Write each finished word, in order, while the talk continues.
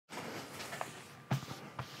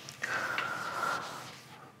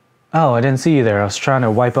Oh, I didn't see you there. I was trying to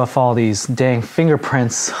wipe off all these dang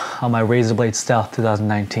fingerprints on my Razer Blade Stealth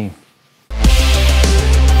 2019.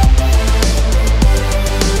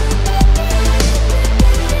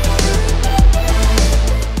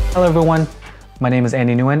 Hello everyone, my name is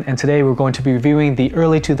Andy Nguyen, and today we're going to be reviewing the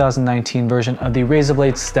early 2019 version of the Razer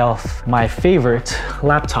Blade Stealth, my favorite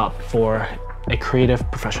laptop for a creative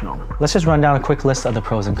professional. Let's just run down a quick list of the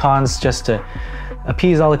pros and cons just to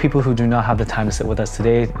appease all the people who do not have the time to sit with us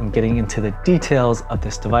today and getting into the details of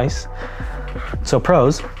this device. So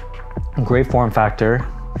pros, great form factor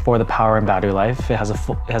for the power and battery life. It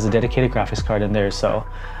has a dedicated graphics card in there, so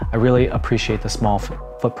I really appreciate the small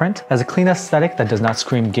footprint. It has a clean aesthetic that does not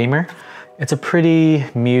scream gamer. It's a pretty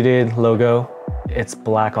muted logo. It's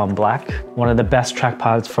black on black. One of the best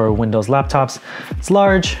trackpads for Windows laptops. It's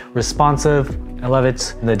large, responsive. I love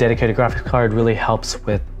it. The dedicated graphics card really helps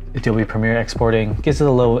with Adobe Premiere exporting, gives it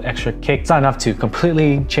a little extra kick. It's not enough to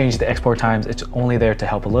completely change the export times. It's only there to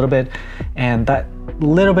help a little bit. And that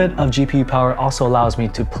little bit of GPU power also allows me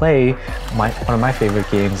to play one of my favorite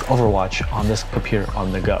games, Overwatch, on this computer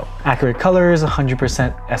on the go. Accurate colors,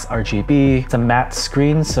 100% sRGB. It's a matte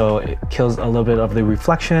screen, so it kills a little bit of the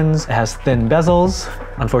reflections. It has thin bezels.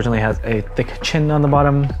 Unfortunately, it has a thick chin on the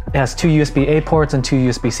bottom. It has two USB-A ports and two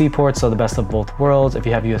USB-C ports, so the best of both worlds. If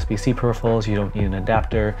you have USB-C peripherals, you don't need an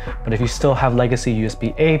adapter. But if you still have legacy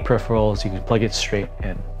USB-A peripherals, you can plug it straight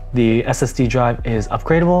in. The SSD drive is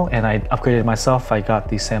upgradable, and I upgraded myself. I got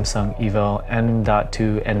the Samsung Evo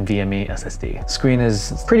M.2 NVMe SSD. Screen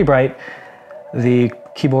is pretty bright. The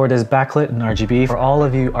keyboard is backlit and RGB for all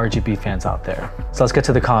of you RGB fans out there. So let's get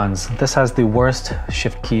to the cons. This has the worst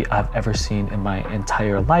shift key I've ever seen in my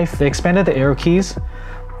entire life. They expanded the arrow keys,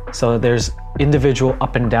 so there's individual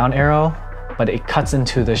up and down arrow, but it cuts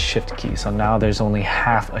into the shift key. So now there's only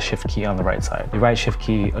half a shift key on the right side. The right shift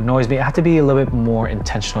key annoys me. I have to be a little bit more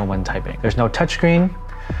intentional when typing. There's no touchscreen.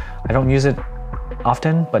 I don't use it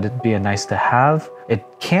often, but it'd be a nice to have. It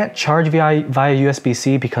can't charge via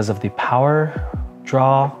USB-C because of the power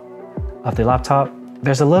draw of the laptop.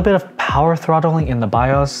 There's a little bit of power throttling in the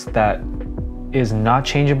BIOS that is not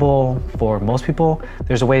changeable for most people.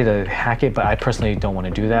 There's a way to hack it, but I personally don't want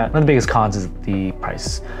to do that. One of the biggest cons is the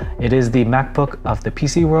price. It is the MacBook of the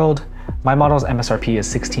PC world. My model's MSRP is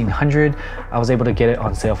 $1,600. I was able to get it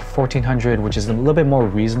on sale for $1,400, which is a little bit more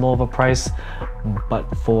reasonable of a price, but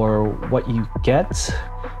for what you get,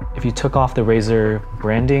 if you took off the Razer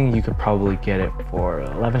branding, you could probably get it for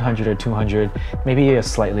 $1,100 or $200, maybe a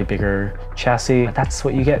slightly bigger chassis. But that's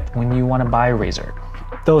what you get when you want to buy Razer.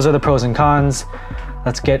 Those are the pros and cons.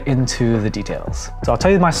 Let's get into the details. So I'll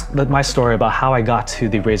tell you my story about how I got to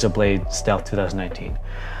the Razer Blade Stealth 2019.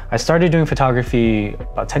 I started doing photography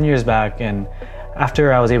about 10 years back, and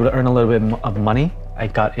after I was able to earn a little bit of money, I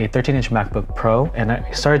got a 13-inch Macbook Pro, and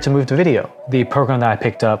I started to move to video. The program that I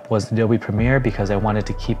picked up was Adobe Premiere because I wanted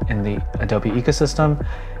to keep in the Adobe ecosystem,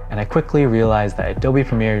 and I quickly realized that Adobe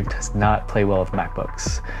Premiere does not play well with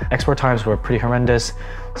MacBooks. Export times were pretty horrendous.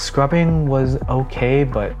 Scrubbing was okay,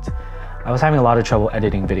 but I was having a lot of trouble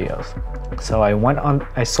editing videos. So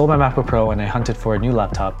I sold my MacBook Pro and I hunted for a new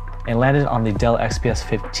laptop and landed on the Dell XPS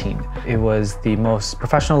 15. It was the most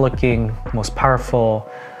professional looking, most powerful,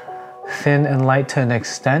 thin and light to an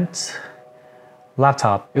extent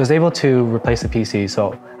laptop. It was able to replace the PC,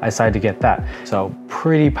 so I decided to get that. So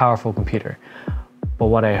pretty powerful computer. But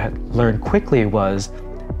what I had learned quickly was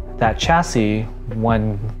that chassis,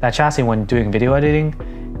 when doing video editing,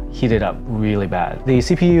 heated up really bad. The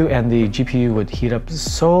CPU and the GPU would heat up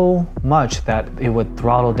so much that it would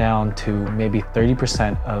throttle down to maybe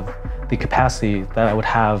 30% of the capacity that I would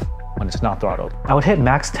have when it's not throttled. I would hit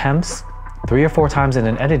max temps 3 or 4 times in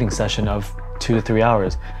an editing session of 2 to 3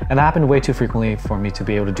 hours. And that happened way too frequently for me to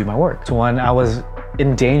be able to do my work. So when I was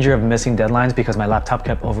in danger of missing deadlines because my laptop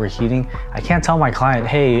kept overheating, I can't tell my client,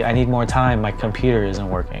 hey, I need more time, my computer isn't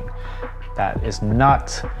working. That is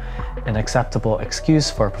not an acceptable excuse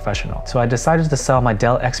for a professional. So I decided to sell my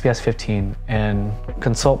Dell XPS 15 and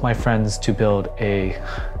consult my friends to build a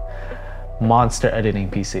monster editing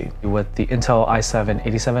PC. With the Intel i7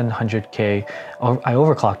 8700K, I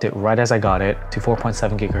overclocked it right as I got it to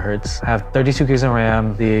 4.7 gigahertz. I have 32 gigs of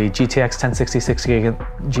RAM, the GTX 1066 gig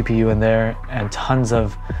GPU in there, and tons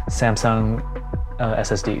of Samsung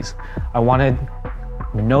SSDs. I wanted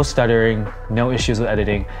no stuttering, no issues with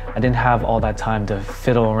editing. I didn't have all that time to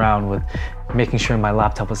fiddle around with making sure my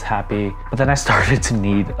laptop was happy. But then I started to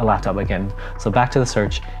need a laptop again. So back to the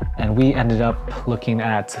search, and we ended up looking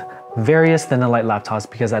at various thin and light laptops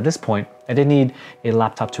because at this point, I didn't need a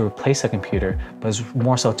laptop to replace a computer, but it was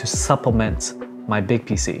more so to supplement my big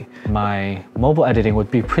PC. My mobile editing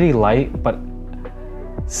would be pretty light, but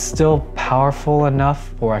still powerful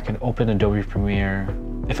enough where I can open Adobe Premiere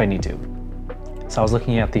if I need to. So I was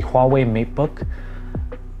looking at the Huawei Matebook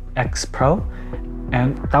X Pro,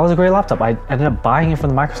 and that was a great laptop. I ended up buying it from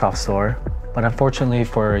the Microsoft store, but unfortunately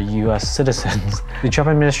for US citizens, the Trump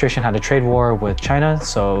administration had a trade war with China,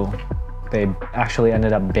 so they actually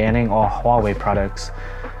ended up banning all Huawei products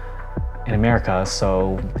in America.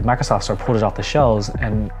 So the Microsoft store pulled it off the shelves,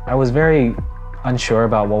 and I was very unsure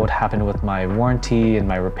about what would happen with my warranty and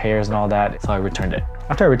my repairs and all that, so I returned it.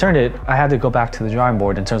 After I returned it, I had to go back to the drawing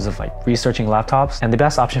board in terms of researching laptops, and the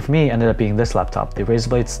best option for me ended up being this laptop, the Razer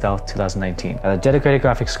Blade Stealth 2019. A dedicated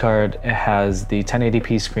graphics card, it has the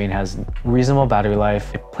 1080p screen, has reasonable battery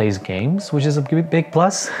life, it plays games, which is a big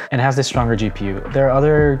plus, and it has a stronger GPU. There are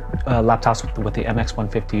other laptops with the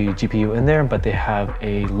MX150 GPU in there, but they have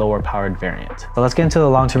a lower powered variant. So let's get into the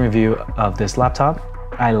long-term review of this laptop.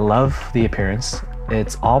 I love the appearance.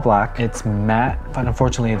 It's all black, it's matte, but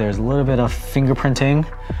unfortunately there's a little bit of fingerprinting.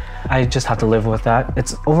 I just have to live with that.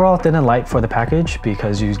 It's overall thin and light for the package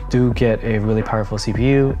because you do get a really powerful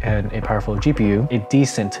CPU and a powerful GPU, a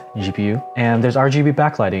decent GPU, and there's RGB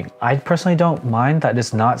backlighting. I personally don't mind that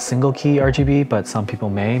it's not single key RGB, but some people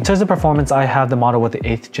may. In terms of performance, I have the model with the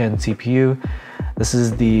 8th gen CPU. This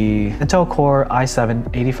is the Intel Core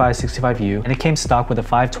i7-8565U, and it came stock with a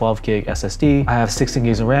 512 gig SSD. I have 16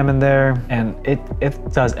 gigs of RAM in there, and it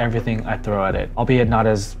does everything I throw at it, albeit not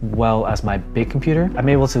as well as my big computer. I'm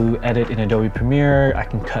able to edit in Adobe Premiere. I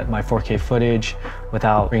can cut my 4K footage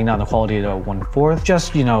without bringing down the quality to 1/4.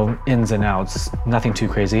 Just, ins and outs, nothing too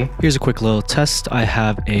crazy. Here's a quick little test. I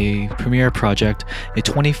have a Premiere project, a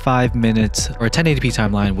 25 minutes or a 1080p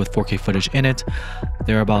timeline with 4K footage in it.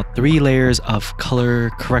 There are about 3 layers of color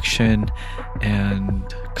correction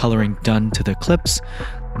and coloring done to the clips.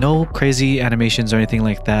 No crazy animations or anything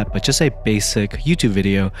like that, but just a basic YouTube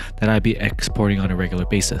video that I'd be exporting on a regular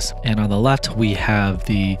basis. And on the left, we have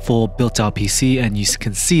the full built-out PC, and you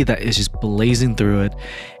can see that it's just blazing through it.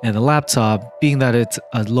 And the laptop, being that it's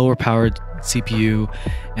a lower powered CPU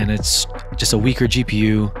and it's just a weaker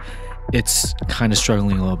GPU, it's kind of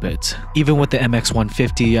struggling a little bit. Even with the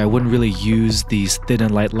MX150, I wouldn't really use these thin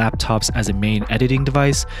and light laptops as a main editing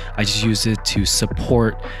device. I just use it to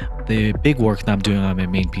support the big work that I'm doing on my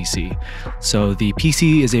main PC. So the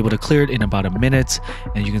PC is able to clear it in about a minute,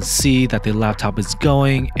 and you can see that the laptop is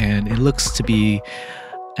going, and it looks to be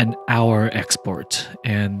an hour export,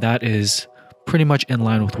 and that is pretty much in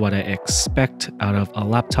line with what I expect out of a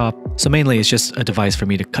laptop. So mainly it's just a device for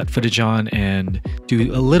me to cut footage on and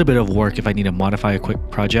do a little bit of work if I need to modify a quick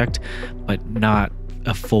project, but not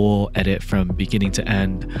a full edit from beginning to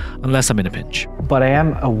end unless I'm in a pinch. But I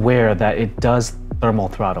am aware that it does thermal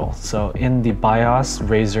throttle. So in the BIOS,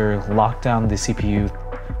 Razer locked down the CPU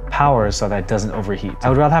power so that it doesn't overheat. I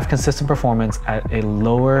would rather have consistent performance at a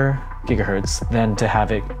lower gigahertz than to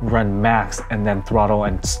have it run max and then throttle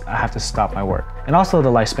and I have to stop my work. And also the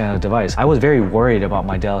lifespan of the device. I was very worried about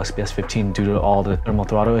my Dell XPS 15 due to all the thermal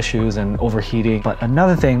throttle issues and overheating. But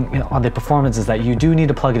another thing on the performance is that you do need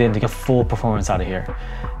to plug it in to get full performance out of here.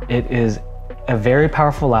 It is a very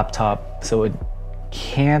powerful laptop, so it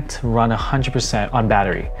can't run 100% on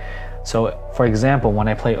battery. So for example, when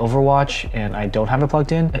I play Overwatch and I don't have it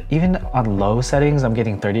plugged in, even on low settings, I'm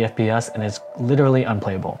getting 30 FPS and it's literally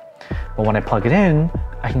unplayable. But when I plug it in,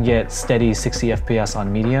 I can get steady 60 FPS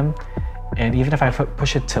on medium. And even if I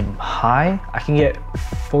push it to high, I can get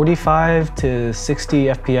 45 to 60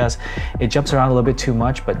 FPS. It jumps around a little bit too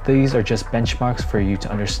much, but these are just benchmarks for you to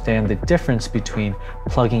understand the difference between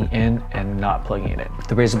plugging in and not plugging it in.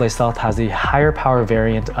 The Razer Blade Stealth has the higher power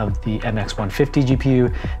variant of the MX150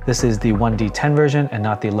 GPU. This is the 1D10 version and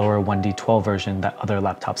not the lower 1D12 version that other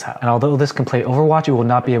laptops have. And although this can play Overwatch, it will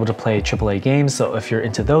not be able to play AAA games. So if you're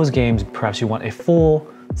into those games, perhaps you want a full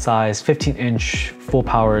size 15-inch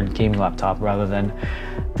full-powered gaming laptop rather than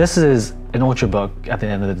this is an Ultrabook at the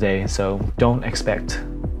end of the day, so don't expect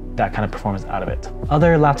that kind of performance out of it.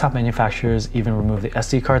 Other laptop manufacturers even remove the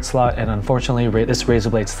SD card slot, and unfortunately this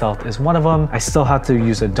Razer Blade Stealth is one of them. I still have to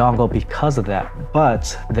use a dongle because of that,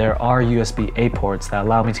 but there are USB-A ports that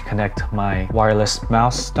allow me to connect my wireless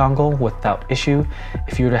mouse dongle without issue.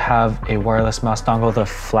 If you were to have a wireless mouse dongle, the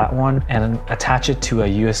flat one, and attach it to a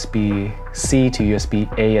USB-C to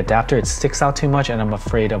USB-A adapter, it sticks out too much and I'm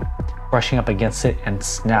afraid of brushing up against it and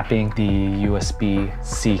snapping the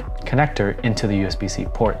USB-C connector into the USB-C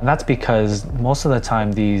port. And that's because most of the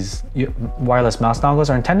time these wireless mouse dongles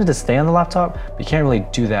are intended to stay on the laptop, but you can't really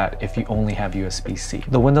do that if you only have USB-C.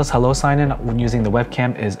 The Windows Hello sign-in when using the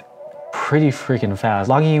webcam is pretty freaking fast.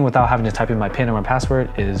 Logging in without having to type in my PIN or my password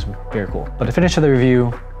is very cool. But to finish the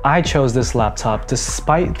review, I chose this laptop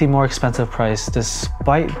despite the more expensive price,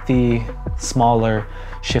 despite the smaller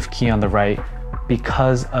shift key on the right,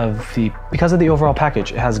 because of the overall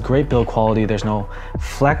package. It has great build quality. There's no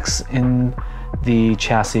flex in the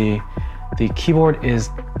chassis. The keyboard is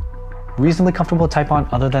reasonably comfortable to type on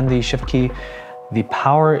other than the shift key. The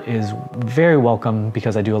power is very welcome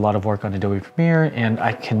because I do a lot of work on Adobe Premiere and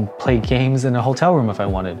I can play games in a hotel room if I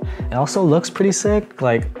wanted. It also looks pretty sick.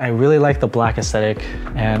 Like, I really like the black aesthetic,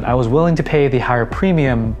 and I was willing to pay the higher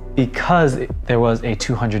premium because there was a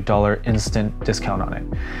 $200 instant discount on it.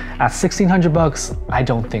 At 1,600 bucks, I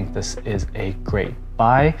don't think this is a great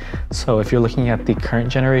buy. So if you're looking at the current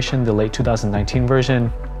generation, the late 2019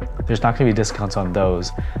 version, there's not going to be discounts on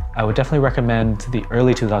those. I would definitely recommend the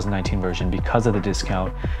early 2019 version because of the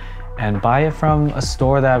discount, and buy it from a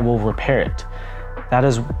store that will repair it. That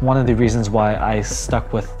is one of the reasons why I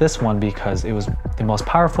stuck with this one, because it was the most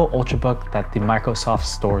powerful Ultrabook that the Microsoft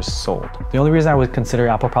stores sold. The only reason I would consider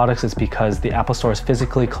Apple products is because the Apple store is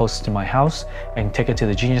physically close to my house. I can take it to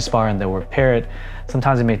the Genius Bar and they'll repair it.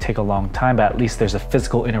 Sometimes it may take a long time, but at least there's a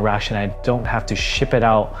physical interaction. I don't have to ship it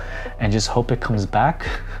out and just hope it comes back.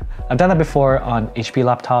 I've done that before on HP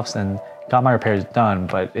laptops and got my repairs done,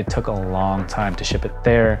 but it took a long time to ship it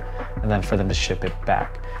there and then for them to ship it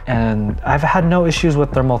back. And I've had no issues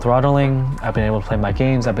with thermal throttling. I've been able to play my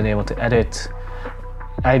games. I've been able to edit.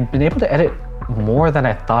 I've been able to edit more than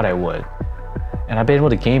I thought I would. And I've been able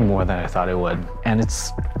to game more than I thought I would. And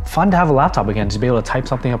it's fun to have a laptop again, to be able to type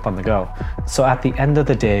something up on the go. So at the end of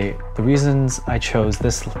the day, the reasons I chose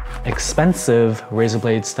this expensive Razer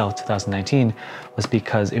Blade Stealth 2019 was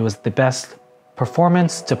because it was the best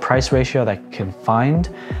performance to price ratio that I can find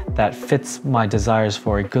that fits my desires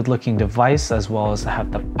for a good looking device, as well as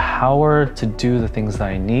have the power to do the things that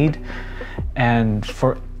I need. And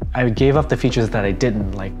I gave up the features that I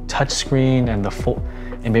didn't, like touchscreen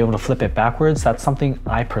and be able to flip it backwards. That's something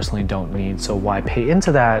I personally don't need. So why pay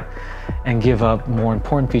into that and give up more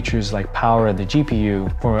important features like power and the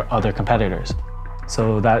GPU for other competitors?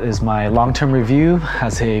 So that is my long-term review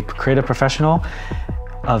as a creative professional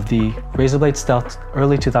of the Razer Blade Stealth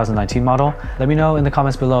Early 2019 model. Let me know in the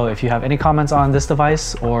comments below if you have any comments on this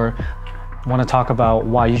device, or want to talk about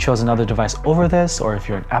why you chose another device over this, or if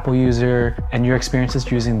you're an Apple user and your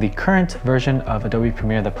experiences using the current version of Adobe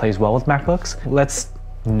Premiere that plays well with MacBooks. Let's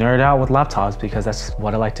nerd out with laptops, because that's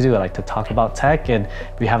what I like to do. I like to talk about tech, and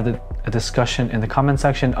we have a discussion in the comment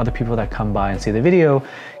section. Other people that come by and see the video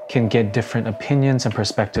can get different opinions and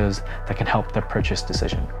perspectives that can help their purchase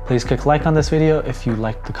decision. Please click like on this video if you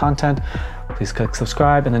like the content. Please click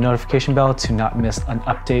subscribe and the notification bell to not miss an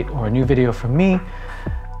update or a new video from me.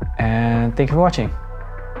 And thank you for watching.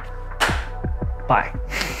 Bye.